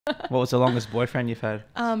What was the longest boyfriend you've had?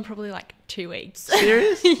 Probably like 2 weeks.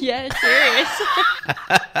 Serious? Yeah, serious.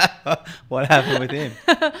 What happened with him?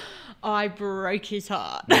 I broke his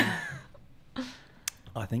heart.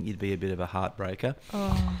 I think you'd be a bit of a heartbreaker.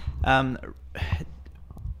 Oh. I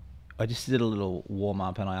just did a little warm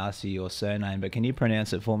up and I asked you your surname, but can you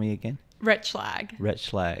pronounce it for me again? Retschlag.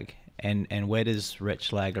 Retschlag. And where does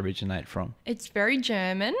Retschlag originate from? It's very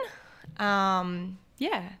German.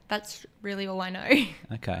 Yeah, that's really all I know.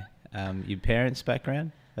 Okay. Your parents'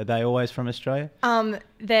 background? Are they always from Australia?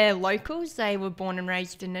 They're locals. They were born and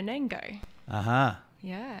raised in Nanango. Uh-huh.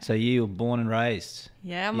 Yeah. So you were born and raised?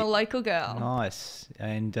 Yeah, I'm a local girl. Nice.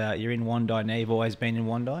 And you're in Wondai now. You've always been in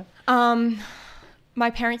Wondai? My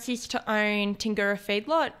parents used to own Tingura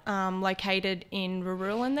feedlot, located in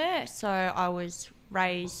Rurulan there. So I was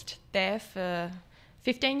raised there for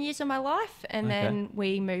 15 years of my life, and then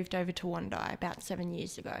we moved over to Wondai about 7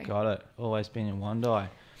 years ago. Got it. Always been in Wondai.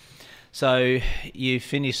 So you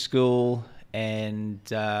finished school, and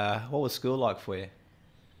what was school like for you?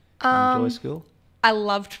 Enjoy school? I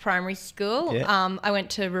loved primary school. Yeah. I went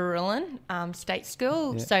to Rurulan State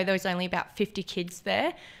School, so there was only about 50 kids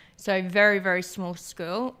there. So very, very small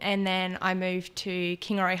school. And then I moved to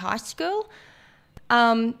Kingaroy High School.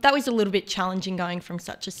 That was a little bit challenging going from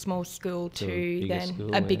such a small school to then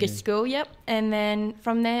school, a bigger school, yep. And then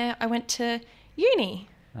from there I went to uni.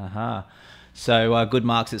 Uh-huh. So good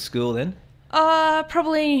marks at school then?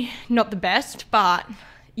 Probably not the best, but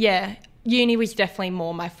yeah, uni was definitely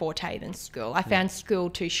more my forte than school. I found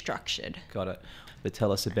school too structured. Got it. But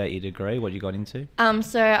tell us about your degree, what you got into.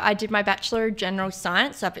 So I did my Bachelor of General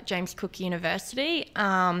Science up at James Cook University.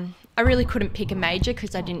 I really couldn't pick a major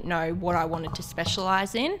because I didn't know what I wanted to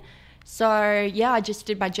specialise in. So yeah, I just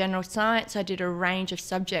did my General Science. I did a range of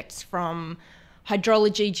subjects from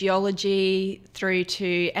hydrology, geology, through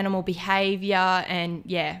to animal behaviour, and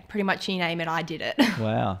yeah, pretty much you name it, I did it.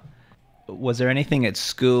 Wow. Was there anything at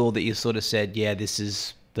school that you sort of said, yeah, this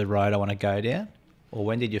is the road I want to go down? Or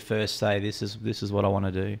when did you first say, this is what I want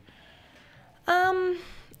to do?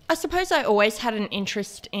 I suppose I always had an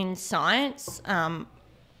interest in science,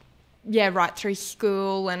 right through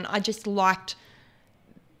school, and I just liked,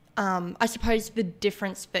 I suppose, the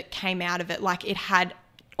difference that came out of it. Like, it had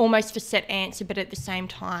almost a set answer, but at the same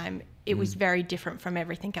time, it was very different from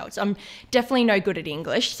everything else. I'm definitely no good at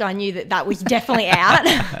English, so I knew that was definitely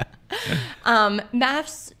out.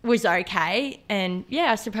 Maths was okay, and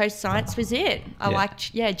yeah, I suppose science was it. I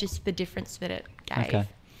liked, just the difference that it gave.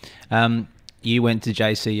 Okay. You went to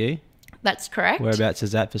JCU? That's correct. Whereabouts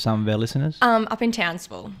is that for some of our listeners? Up in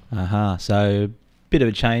Townsville. Uh-huh. So, bit of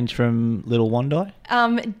a change from Little Wondai?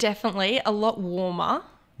 Definitely. A lot warmer.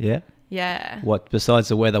 Yeah? Yeah. What, besides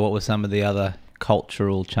the weather, what were some of the other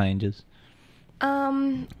cultural changes?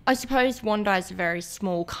 I suppose Wondai is a very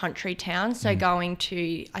small country town, so going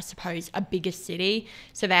to, I suppose, a bigger city.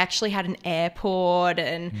 So they actually had an airport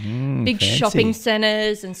and big fancy shopping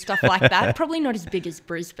centres and stuff like that. Probably not as big as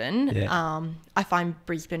Brisbane. Yeah. I find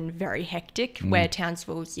Brisbane very hectic, where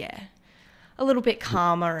Townsville's, a little bit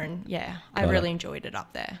calmer, and I really enjoyed it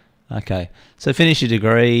up there. Okay. So finish your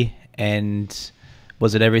degree, and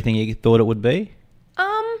was it everything you thought it would be?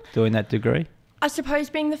 Doing that degree? I suppose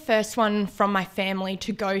being the first one from my family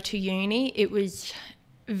to go to uni, it was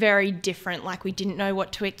very different. Like, we didn't know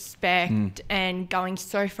what to expect, and going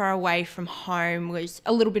so far away from home was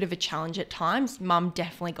a little bit of a challenge at times. Mum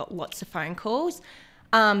definitely got lots of phone calls.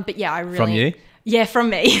 But yeah, I really... From you? Yeah, from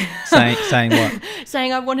me. Saying what?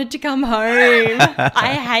 Saying I wanted to come home.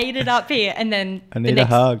 I hate it up here. And then... I need a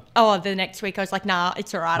hug. Oh, the next week I was like, nah,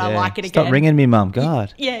 it's all right. I like it again. Stop ringing me, Mum.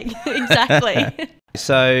 God. Yeah, exactly.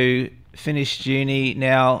 So... finished uni.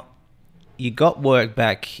 Now, you got work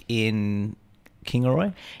back in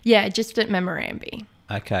Kingaroy? Yeah, just at Memorandee.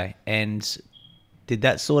 Okay. And did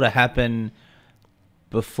that sort of happen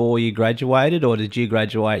before you graduated, or did you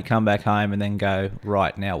graduate, come back home and then go,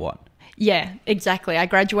 right, now what? Yeah, exactly. I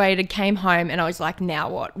graduated, came home, and I was like, now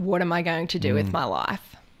what? What am I going to do with my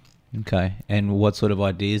life? Okay. And what sort of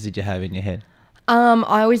ideas did you have in your head?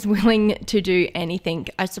 I was willing to do anything.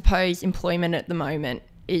 I suppose employment at the moment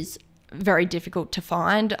is very difficult to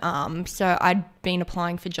find. So I'd been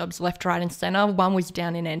applying for jobs left, right and centre. One was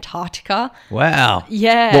down in Antarctica. Wow.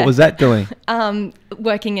 Yeah. What was that doing?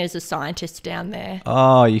 Working as a scientist down there.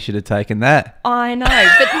 Oh, you should have taken that. I know,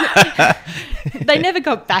 but they never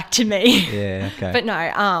got back to me. Yeah, okay. But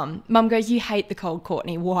no, Mum goes, you hate the cold,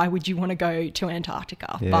 Courtney. Why would you want to go to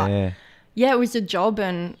Antarctica? Yeah. But yeah, it was a job,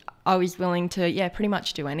 and I was willing to, pretty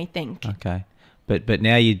much do anything. Okay. But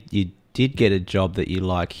now you did get a job that you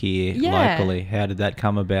like here locally. How did that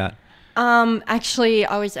come about? Actually,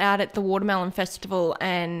 I was out at the Watermelon Festival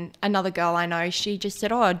and another girl I know, she just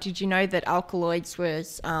said, oh, did you know that Alkaloids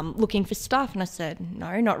was looking for stuff? And I said,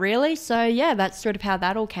 no, not really. So, yeah, that's sort of how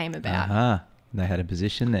that all came about. Uh-huh. They had a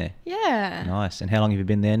position there. Yeah. Nice. And how long have you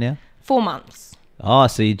been there now? 4 months. Oh,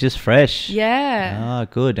 so you're just fresh. Yeah. Oh,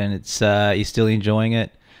 good. And it's you're still enjoying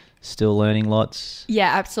it? Still learning lots?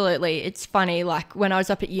 Yeah, absolutely. It's funny, like when I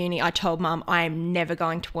was up at uni, I told Mum I am never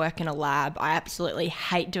going to work in a lab. I absolutely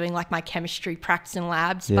hate doing like my chemistry pracs in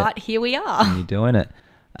labs, but here we are. And you're doing it.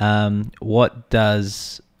 What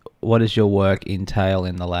does your work entail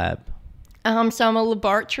in the lab? So I'm a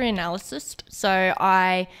laboratory analyst. So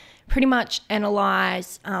I pretty much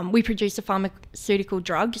analyse, we produce a pharmaceutical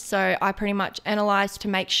drug. So I pretty much analyse to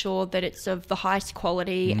make sure that it's of the highest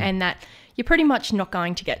quality and that you're pretty much not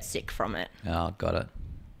going to get sick from it. Oh, got it.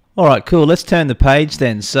 All right, cool. Let's turn the page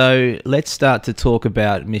then. So let's start to talk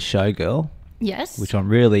about Miss Showgirl. Yes. Which I'm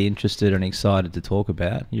really interested and excited to talk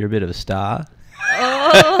about. You're a bit of a star.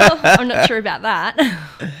 Oh, I'm not sure about that.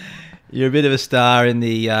 You're a bit of a star in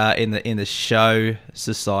the show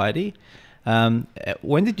society.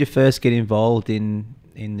 When did you first get involved in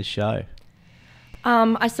the show?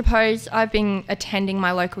 I suppose I've been attending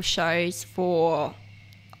my local shows for,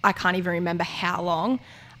 I can't even remember how long.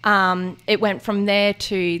 It went from there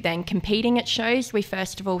to then competing at shows. We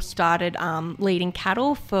first of all started leading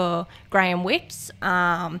cattle for Graham Wicks.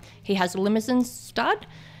 He has a limousine stud.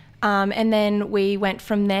 And then we went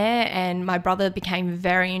from there and my brother became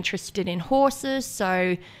very interested in horses.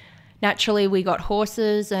 So naturally we got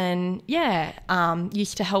horses and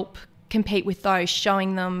used to help compete with those,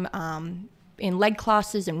 showing them in leg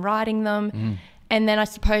classes and riding them. And then I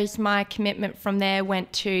suppose my commitment from there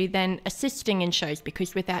went to then assisting in shows,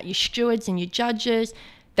 because without your stewards and your judges,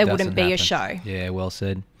 there wouldn't be a show. Yeah, well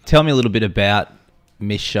said. Tell me a little bit about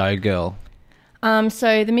Miss Showgirl.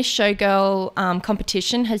 So the Miss Showgirl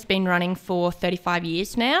competition has been running for 35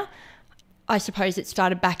 years now. I suppose it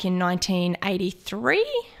started back in 1983,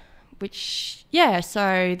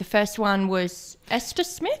 so the first one was Esther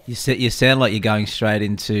Smith. You sound like you're going straight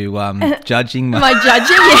into judging. My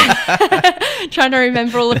judging, yeah. Trying to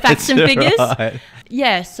remember all the facts and figures. Right.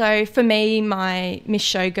 Yeah, so for me, my Miss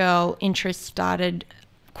Showgirl interest started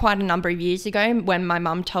quite a number of years ago when my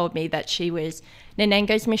mum told me that she was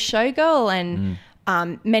Nanango's Miss Showgirl, and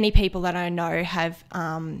many people that I know have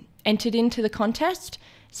entered into the contest.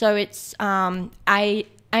 So it's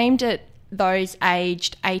aimed at those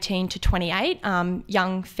aged 18 to 28,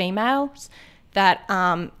 young females that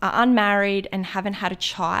are unmarried and haven't had a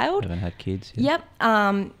child. Haven't had kids. Yeah.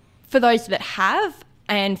 Yep. For those that have,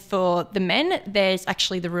 and for the men, there's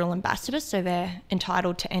actually the Royal Ambassador, so they're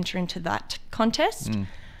entitled to enter into that contest.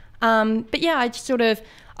 But yeah,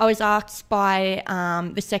 I was asked by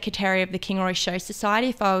the Secretary of the Kingaroy Show Society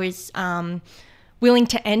if I was willing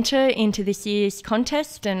to enter into this year's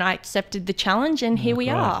contest, and I accepted the challenge, and here we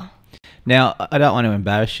are. Now, I don't want to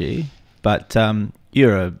embarrass you, but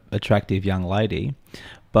you're an attractive young lady,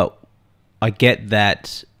 but I get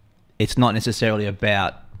that it's not necessarily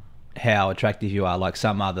about how attractive you are like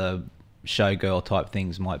some other showgirl type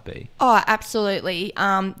things might be. Oh, absolutely.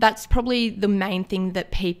 That's probably the main thing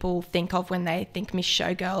that people think of when they think Miss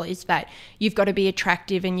Showgirl, is that you've got to be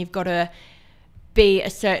attractive and you've got to be a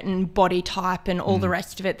certain body type and all the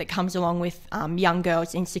rest of it that comes along with young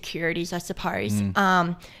girls' insecurities, I suppose.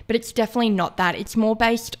 But it's definitely not that. It's more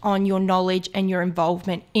based on your knowledge and your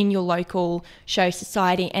involvement in your local show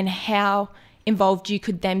society and how involved you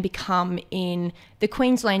could then become in the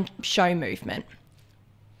Queensland show movement.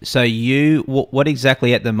 So what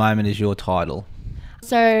exactly at the moment is your title?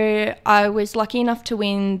 So I was lucky enough to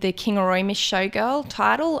win the Kingaroy Miss Showgirl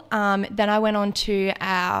title. Then I went on to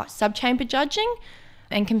our sub-chamber judging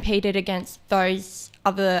and competed against those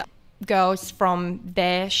other girls from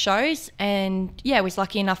their shows, and was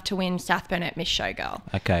lucky enough to win South Burnett Miss Showgirl.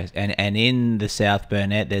 Okay, and in the South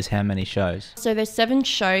Burnett, there's how many shows? So there's 7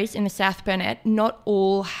 shows in the South Burnett. Not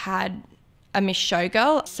all had a Miss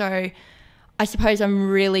Showgirl, so I suppose I'm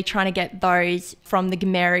really trying to get those from the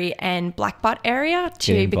Gomerri and Blackbutt area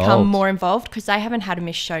to become more involved, because they haven't had a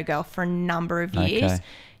Miss Showgirl for a number of years. Okay.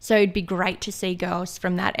 So it'd be great to see girls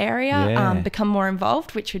from that area become more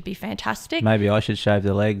involved, which would be fantastic. Maybe I should shave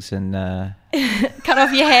the legs and cut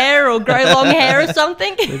off your hair or grow long hair or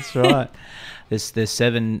something. That's right. There's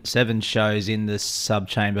seven shows in the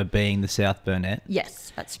sub-chamber, being the South Burnett.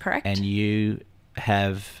 Yes, that's correct. And you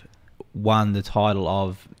have won the title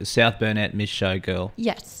of South Burnett Miss Showgirl.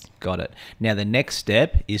 Yes. Got it. Now the next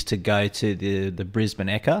step is to go to the Brisbane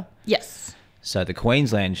Ekka. Yes. So the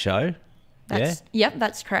Queensland show. Yep,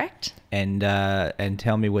 that's correct. And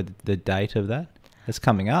tell me what the date of that It's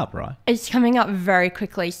coming up, right? It's coming up very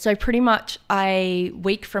quickly. So pretty much a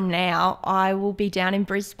week from now, I will be down in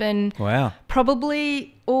Brisbane. Wow.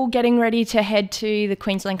 Probably all getting ready to head to the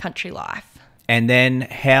Queensland Country Life. And then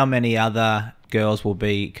how many other girls will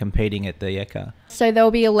be competing at the ECA? So there'll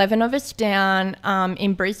be 11 of us down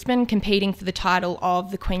in Brisbane competing for the title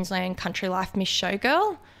of the Queensland Country Life Miss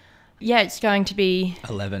Showgirl. Yeah, it's going to be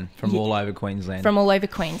 11 from all over Queensland. From all over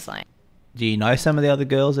Queensland. Do you know some of the other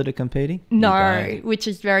girls that are competing? No, which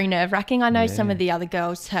is very nerve-wracking. I know some of the other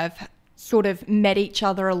girls have sort of met each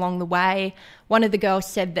other along the way. One of the girls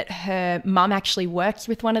said that her mum actually works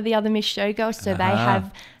with one of the other Miss Showgirls, so they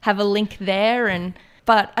have a link there.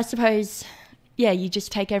 But I suppose, yeah, you just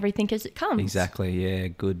take everything as it comes. Exactly, yeah,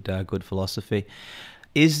 good philosophy.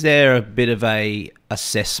 Is there a bit of a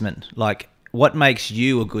assessment, like what makes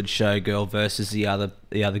you a good showgirl versus the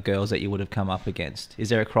other girls that you would have come up against? Is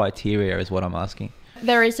there a criteria, is what I'm asking?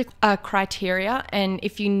 There is a criteria, and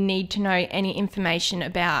if you need to know any information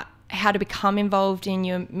about how to become involved in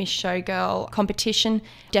your Miss Showgirl competition,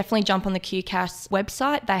 definitely jump on the QCAS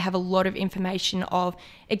website. They have a lot of information of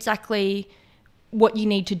exactly what you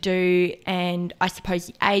need to do and I suppose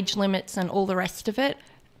the age limits and all the rest of it.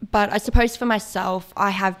 But I suppose for myself, I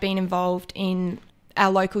have been involved in our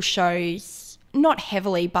local shows, not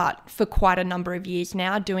heavily, but for quite a number of years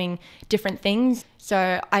now, doing different things.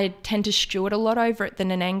 So I tend to steward a lot over at the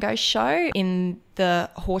Nanango show in the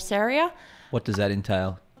horse area. What does that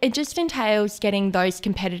entail? It just entails getting those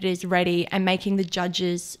competitors ready and making the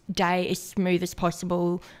judges' day as smooth as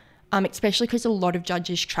possible, especially because a lot of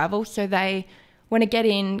judges travel. So they want to get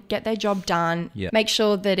in, get their job done, make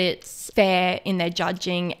sure that it's fair in their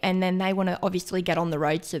judging, and then they want to obviously get on the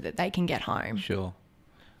road so that they can get home. Sure.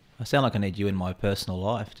 I sound like I need you in my personal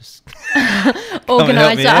life. Just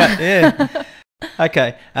organizer. Yeah.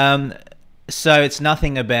 Okay. So it's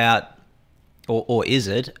nothing about, or is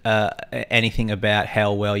it anything about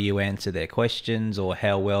how well you answer their questions or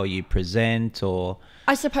how well you present, or?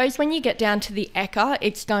 I suppose when you get down to the ECA,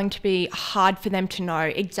 it's going to be hard for them to know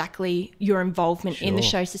exactly your involvement in the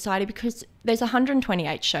show society because there's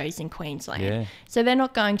 128 shows in Queensland. Yeah. So they're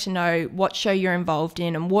not going to know what show you're involved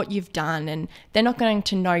in and what you've done, and they're not going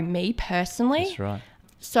to know me personally. That's right.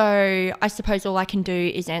 So I suppose all I can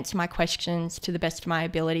do is answer my questions to the best of my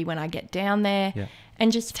ability when I get down there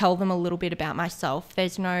and just tell them a little bit about myself.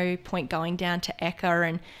 There's no point going down to ECA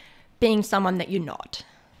and being someone that you're not.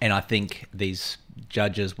 And I think these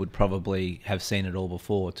judges would probably have seen it all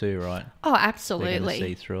before too, right? Oh, absolutely. They're going to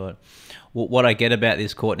see through it. Well, what I get about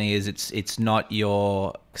this, Courtney, is it's not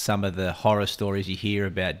some of the horror stories you hear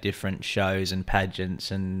about different shows and pageants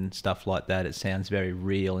and stuff like that. It sounds very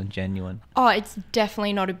real and genuine. Oh, it's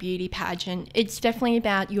definitely not a beauty pageant. It's definitely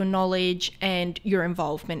about your knowledge and your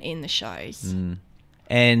involvement in the shows.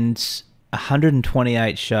 And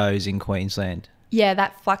 128 shows in Queensland. Yeah,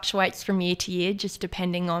 that fluctuates from year to year, just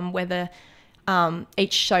depending on whether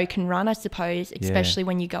each show can run, I suppose, especially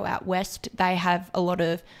when you go out west. They have a lot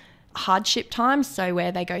of hardship times, so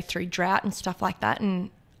where they go through drought and stuff like that and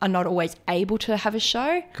are not always able to have a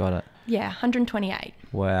show. Got it. Yeah, 128.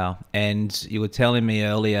 Wow. And you were telling me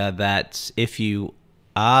earlier that if you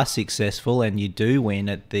are successful and you do win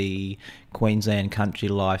at the Queensland Country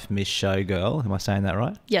Life Miss Showgirl, am I saying that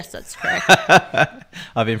right? Yes, that's correct.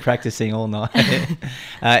 I've been practicing all night.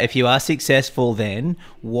 If you are successful, then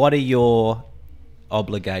what are your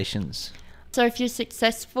obligations? So if you're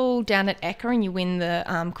successful down at ECA and you win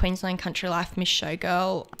the Queensland Country Life Miss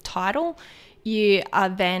Showgirl title, you are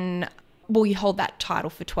then, well, you hold that title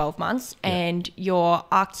for 12 months and you're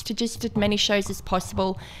asked to just as many shows as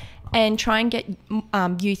possible and try and get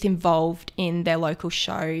youth involved in their local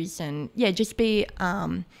shows and, just be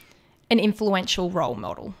an influential role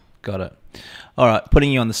model. Got it. All right,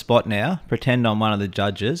 putting you on the spot now. Pretend I'm one of the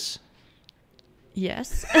judges.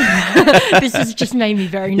 Yes. This has just made me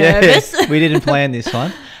very nervous. We didn't plan this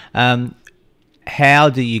one. How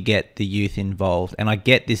do you get the youth involved? And I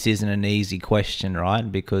get this isn't an easy question, right?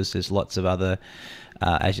 Because there's lots of other,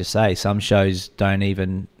 as you say, some shows don't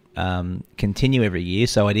even continue every year.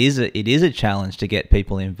 So it is a challenge to get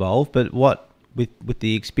people involved. But what with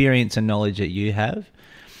the experience and knowledge that you have,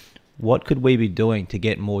 what could we be doing to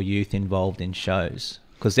get more youth involved in shows?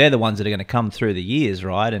 Because they're the ones that are going to come through the years,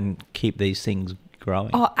 right, and keep these things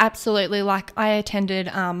growing. Oh, absolutely. Like I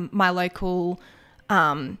attended my local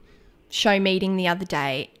show meeting the other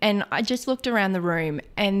day and I just looked around the room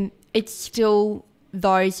and it's still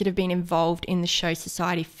those that have been involved in the show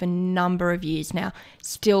society for a number of years now,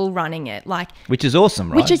 still running it. Which is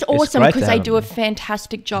awesome, right? Which is awesome because they do a them.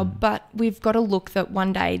 fantastic job, but we've got to look that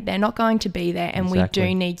one day they're not going to be there, and Exactly. we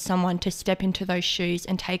do need someone to step into those shoes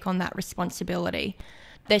and take on that responsibility.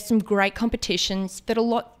 There's some great competitions that a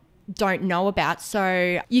lot don't know about.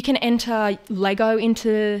 So you can enter Lego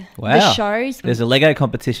into the shows. There's a Lego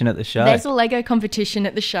competition at the show. There's a Lego competition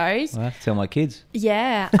at the shows. Well, I have to tell my kids.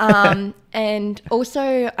 Yeah. And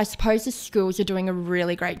also, I suppose the schools are doing a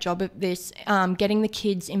really great job at this, getting the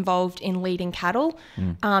kids involved in leading cattle.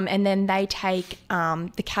 And then they take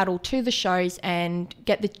the cattle to the shows and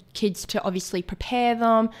get the kids to obviously prepare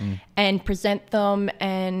them and present them.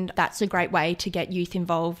 And that's a great way to get youth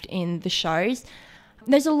involved in the shows.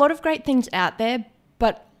 There's a lot of great things out there,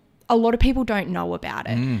 but a lot of people don't know about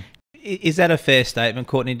it. Is that a fair statement,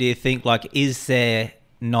 Courtney? Do you think, is there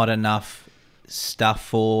not enough stuff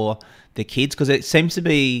for the kids? Because it seems to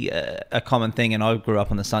be a common thing, and I grew up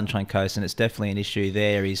on the Sunshine Coast, and it's definitely an issue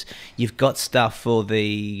there, is you've got stuff for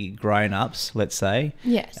the grown-ups, let's say.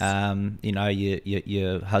 Yes.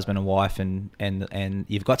 Your husband and wife, and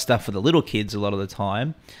you've got stuff for the little kids a lot of the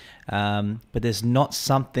time. But there's not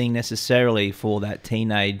something necessarily for that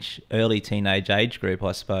early teenage age group,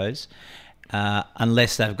 I suppose,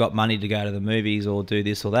 unless they've got money to go to the movies or do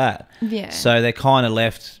this or that. Yeah. So they're kind of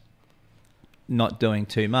left not doing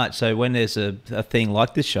too much. So when there's a thing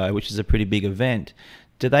like this show, which is a pretty big event,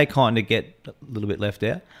 do they kind of get a little bit left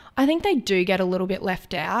out? I think they do get a little bit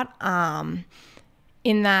left out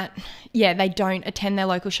in that, they don't attend their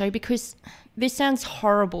local show, because this sounds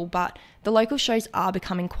horrible, but the local shows are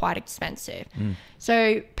becoming quite expensive.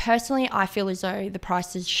 So personally, I feel as though the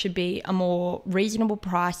prices should be a more reasonable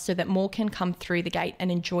price so that more can come through the gate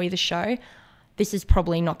and enjoy the show. This is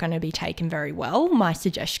probably not going to be taken very well, my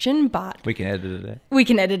suggestion, but... We can edit it out. We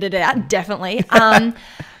can edit it out, definitely.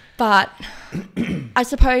 But I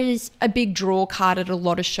suppose a big draw card at a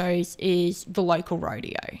lot of shows is the local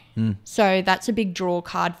rodeo. So that's a big draw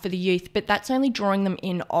card for the youth, but that's only drawing them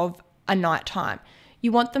in of a night time.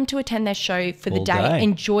 You want them to attend their show for the day,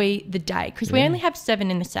 enjoy the day, because we only have 7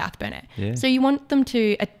 in the South Burnett. Yeah. So you want them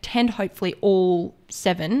to attend hopefully all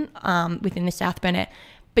 7 within the South Burnett,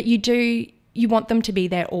 but you want them to be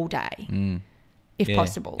there all day, if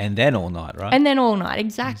possible. And then all night, right? And then all night,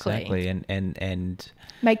 exactly. Exactly, and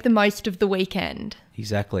make the most of the weekend.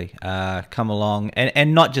 Exactly. Come along,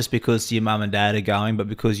 and not just because your mum and dad are going, but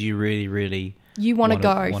because you really, really you want to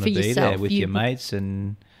go for be yourself there with your mates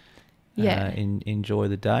and enjoy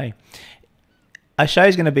the day. Our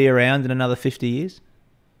show's going to be around in another 50 years?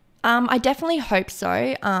 I definitely hope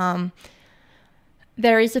so.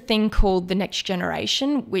 There is a thing called the Next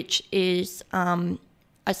Generation, which is, I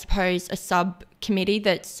suppose, a subcommittee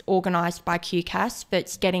that's organised by QCAS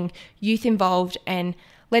that's getting youth involved and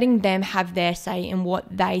letting them have their say in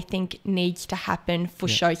what they think needs to happen for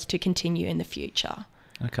shows to continue in the future.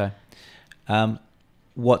 Okay.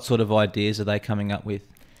 What sort of ideas are they coming up with?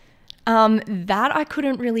 That I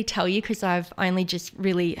couldn't really tell you because I've only just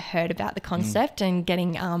really heard about the concept and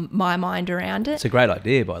getting my mind around it. It's a great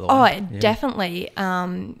idea, by the way. Oh, definitely.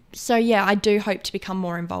 So, I do hope to become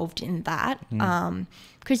more involved in that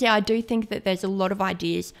because, I do think that there's a lot of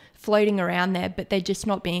ideas floating around there, but they're just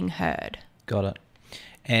not being heard. Got it.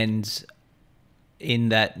 And in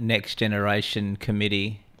that Next Generation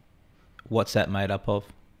committee, what's that made up of?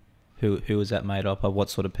 Who is that made up of? What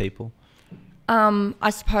sort of people?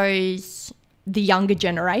 I suppose the younger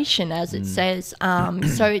generation, as it says.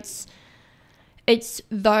 So it's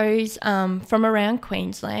those from around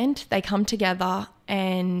Queensland. They come together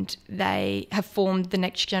and they have formed the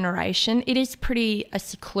Next Generation. It is pretty a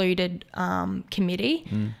secluded committee.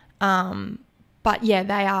 But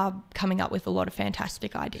they are coming up with a lot of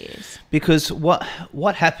fantastic ideas. Because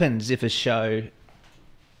what happens if a show,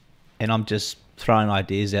 and I'm just throwing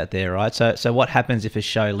ideas out there, right? So what happens if a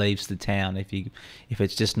show leaves the town, if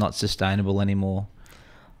it's just not sustainable anymore?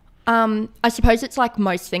 I suppose it's like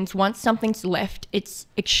most things. Once something's left, it's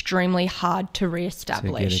extremely hard to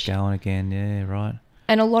re-establish. To get it going again, yeah, right.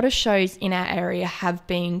 And a lot of shows in our area have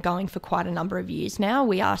been going for quite a number of years now.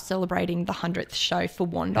 We are celebrating the 100th show for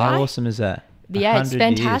Wandai. How awesome is that? Yeah, it's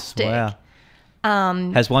fantastic. Years.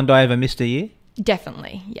 Wow. Has Wandai ever missed a year?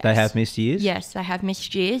 Definitely, yes. They have missed years? Yes, they have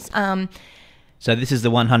missed years. So this is the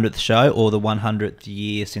 100th show or the 100th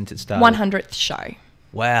year since it started? 100th show.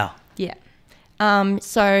 Wow. Yeah.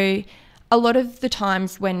 So a lot of the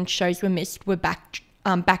times when shows were missed were back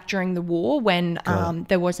during the war when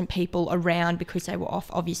there wasn't people around because they were off,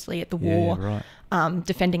 obviously, at the war, right.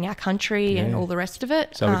 Defending our country and all the rest of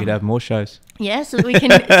it. So we could have more shows. Yeah, so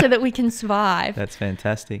that we can survive. That's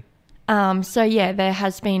fantastic. So yeah, there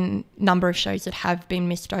has been a number of shows that have been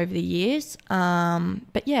missed over the years.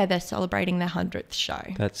 But yeah, they're celebrating their 100th show.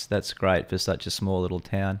 That's great for such a small little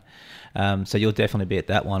town. So you'll definitely be at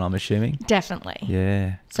that one, I'm assuming. Definitely.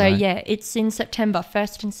 Yeah. So great. yeah, it's in September,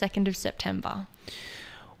 1st and 2nd of September.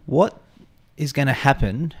 What is going to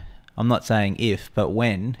happen? I'm not saying if, but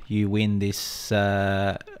when you win this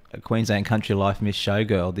Queensland Country Life Miss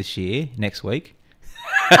Showgirl this year, next week.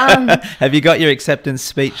 Have you got your acceptance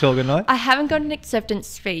speech organised? I haven't got an acceptance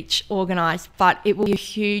speech organised, but it will be a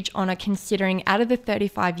huge honour considering out of the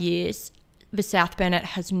 35 years, the South Burnett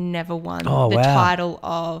has never won title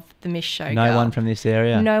of the Miss Showgirl. No one from this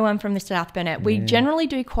area? No one from the South Burnett. We generally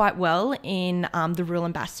do quite well in the Rural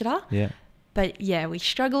Ambassador. Yeah. But yeah, we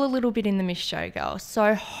struggle a little bit in the Miss Showgirl.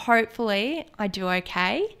 So hopefully I do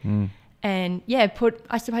okay. And yeah, put,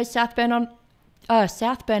 I suppose, South Burnett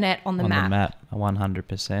on the map. On the map,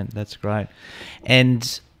 100%. That's great.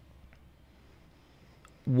 And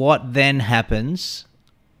what then happens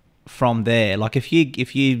from there? Like if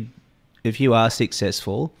you are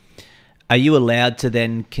successful, are you allowed to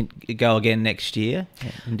then go again next year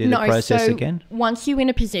and do the process again? Once you win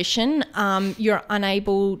a position, you're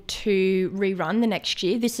unable to rerun the next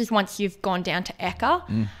year. This is once you've gone down to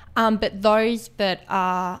ECA. But those that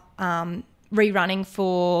are rerunning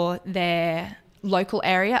for their local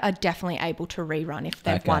area are definitely able to rerun if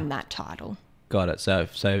they've won that title. Got it. So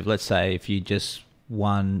let's say if you just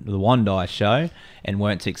won the Wandai show and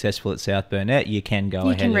weren't successful at South Burnett, you can go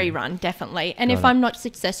ahead. You can rerun, definitely. And if I'm not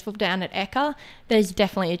successful down at ECA, there's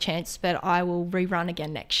definitely a chance that I will rerun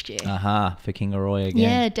again next year. For Kingaroy again.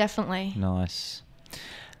 Yeah, definitely. Nice.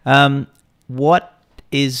 What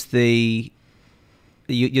is the...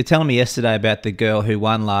 You're telling me yesterday about the girl who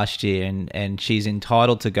won last year and she's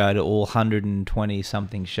entitled to go to all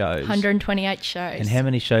 120-something shows. 128 shows. And how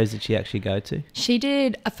many shows did she actually go to? She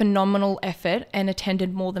did a phenomenal effort and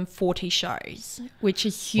attended more than 40 shows, which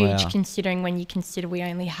is huge considering when you consider we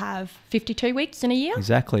only have 52 weeks in a year.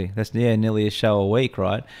 Exactly. That's nearly a show a week,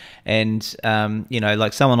 right? And,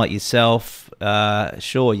 like someone like yourself,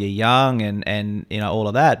 sure, you're young and all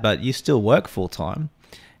of that, but you still work full-time.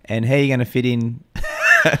 And how are you going to fit in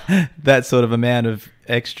that sort of amount of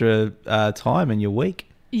extra time in your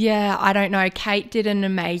week? Yeah, I don't know. Kate did an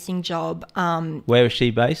amazing job. Where is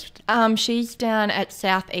she based? She's down at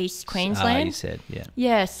southeast Queensland. You said, yeah.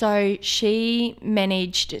 Yeah, so she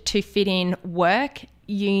managed to fit in work,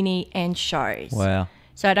 uni and shows. Wow.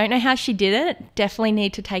 So I don't know how she did it. Definitely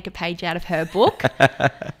need to take a page out of her book.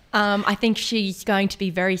 I think she's going to be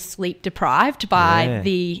very sleep deprived by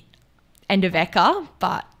the end of ECA,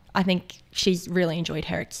 but I think she's really enjoyed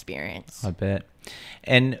her experience. I bet.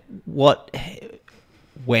 And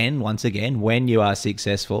when you are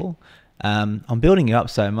successful, I'm building you up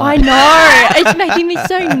so much. I know. It's making me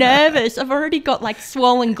so nervous. I've already got like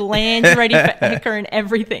swollen glands ready for ECA and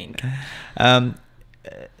everything.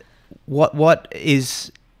 What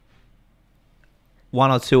is one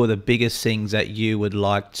or two of the biggest things that you would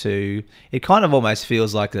like to... It kind of almost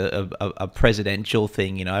feels like a presidential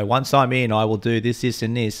thing, Once I'm in, I will do this,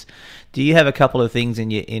 and this. Do you have a couple of things in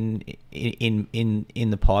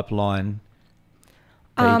the pipeline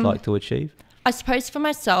that you'd like to achieve? I suppose for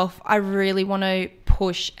myself, I really want to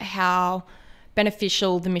push how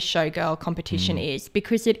beneficial the Miss Showgirl competition is,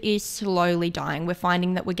 because it is slowly dying. We're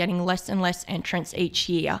finding that we're getting less and less entrants each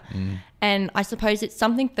year. And I suppose it's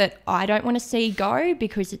something that I don't want to see go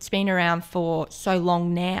because it's been around for so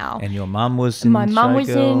long now. And your mum was in My mum was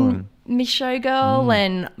in Miss Showgirl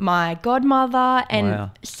and my godmother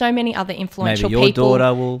and so many other influential people. Maybe your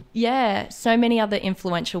daughter will... Yeah, so many other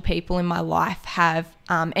influential people in my life have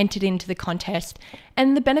entered into the contest.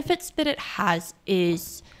 And the benefits that it has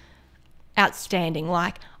is outstanding.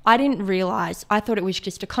 Like, I didn't realise, I thought it was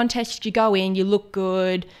just a contest. You go in, you look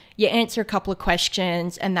good, you answer a couple of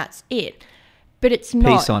questions and that's it. But it's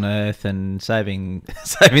not. Peace on earth and saving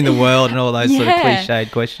the world and all those sort of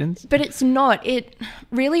cliched questions. But it's not. It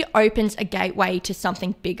really opens a gateway to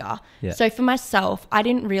something bigger. Yeah. So for myself, I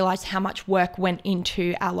didn't realise how much work went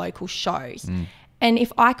into our local shows. And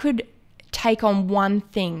if I could take on one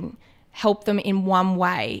thing, help them in one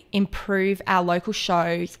way, improve our local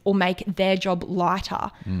shows or make their job lighter,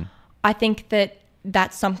 I think that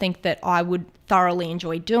that's something that I would thoroughly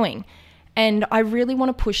enjoy doing. And I really want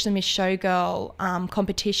to push the Miss Showgirl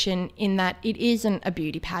competition in that it isn't a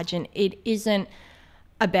beauty pageant. It isn't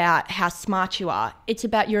about how smart you are. It's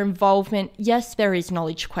about your involvement. Yes, there is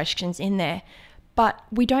knowledge questions in there, but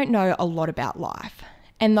we don't know a lot about life.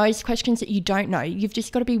 And those questions that you don't know, you've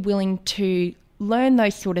just got to be willing to learn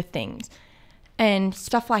those sort of things and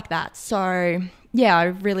stuff like that. So yeah, I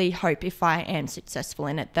really hope if I am successful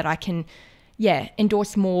in it that I can,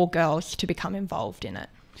 endorse more girls to become involved in it.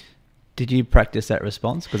 Did you practice that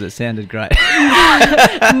response? Because it sounded great.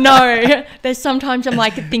 No, there's sometimes I'm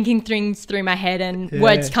like thinking things through my head and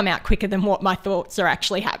words come out quicker than what my thoughts are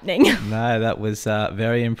actually happening. No, that was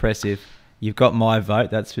very impressive. You've got my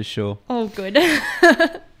vote, that's for sure. Oh, good.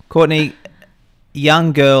 Courtney,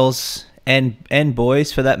 young girls and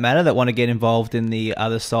boys for that matter that want to get involved in the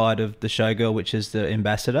other side of the showgirl, which is the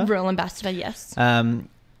ambassador. Rural ambassador, yes.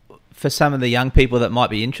 For some of the young people that might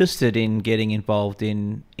be interested in getting involved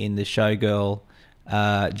in the showgirl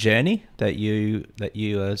journey that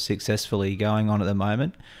you are successfully going on at the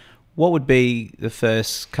moment, what would be the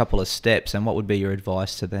first couple of steps and what would be your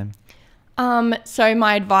advice to them? So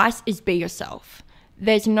my advice is be yourself.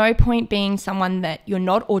 There's no point being someone that you're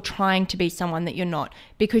not or trying to be someone that you're not,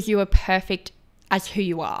 because you are perfect as who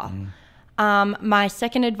you are. My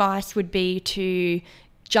second advice would be to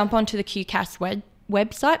jump onto the QCAS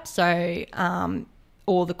website, so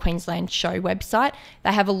or the Queensland show website.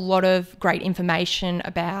 They have a lot of great information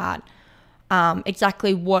about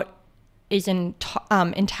exactly what is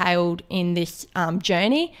entailed in this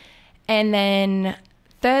journey. And then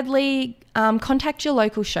thirdly, contact your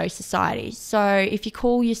local show society. So if you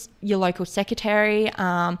call your local secretary,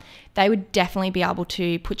 they would definitely be able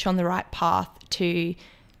to put you on the right path to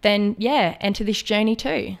then, enter this journey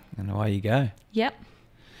too. And away you go. Yep.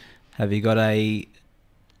 Have you got a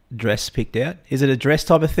dress picked out? Is it a dress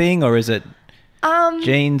type of thing, or is it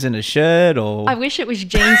jeans and a shirt? Or I wish it was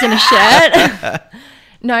jeans and a shirt.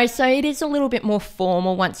 No, so it is a little bit more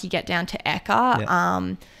formal once you get down to Eka.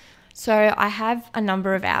 Yep. So I have a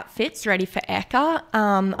number of outfits ready for Eka.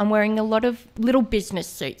 I'm wearing a lot of little business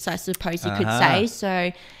suits, I suppose you could say.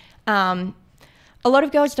 So a lot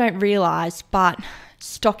of girls don't realise, but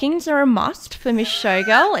stockings are a must for Miss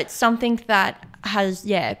Showgirl. It's something that has,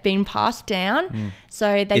 been passed down.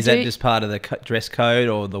 So they Is that just part of the dress code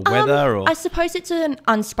or the weather? Or I suppose it's an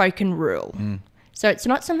unspoken rule. So it's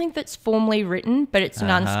not something that's formally written, but it's an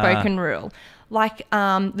unspoken rule. Like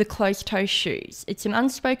the closed-toe shoes. It's an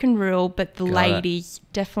unspoken rule, but the ladies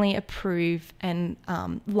definitely approve and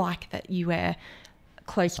like that you wear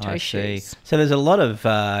closed-toe shoes. So there's a lot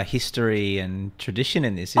of history and tradition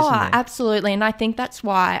in this, isn't there? Absolutely. And I think that's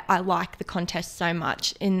why I like the contest so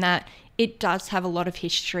much, in that it does have a lot of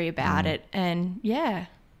history about it. And,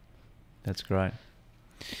 That's great.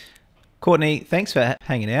 Courtney, thanks for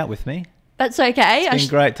hanging out with me. That's okay. It's been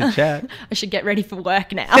great to chat. I should get ready for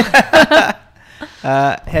work now.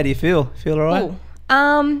 How do you feel? Feel all right?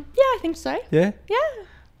 I think so. Yeah? Yeah.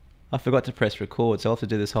 I forgot to press record, so I'll have to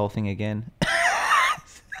do this whole thing again.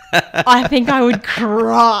 I think I would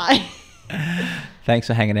cry. Thanks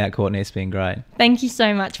for hanging out, Courtney. It's been great. Thank you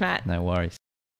so much, Matt. No worries.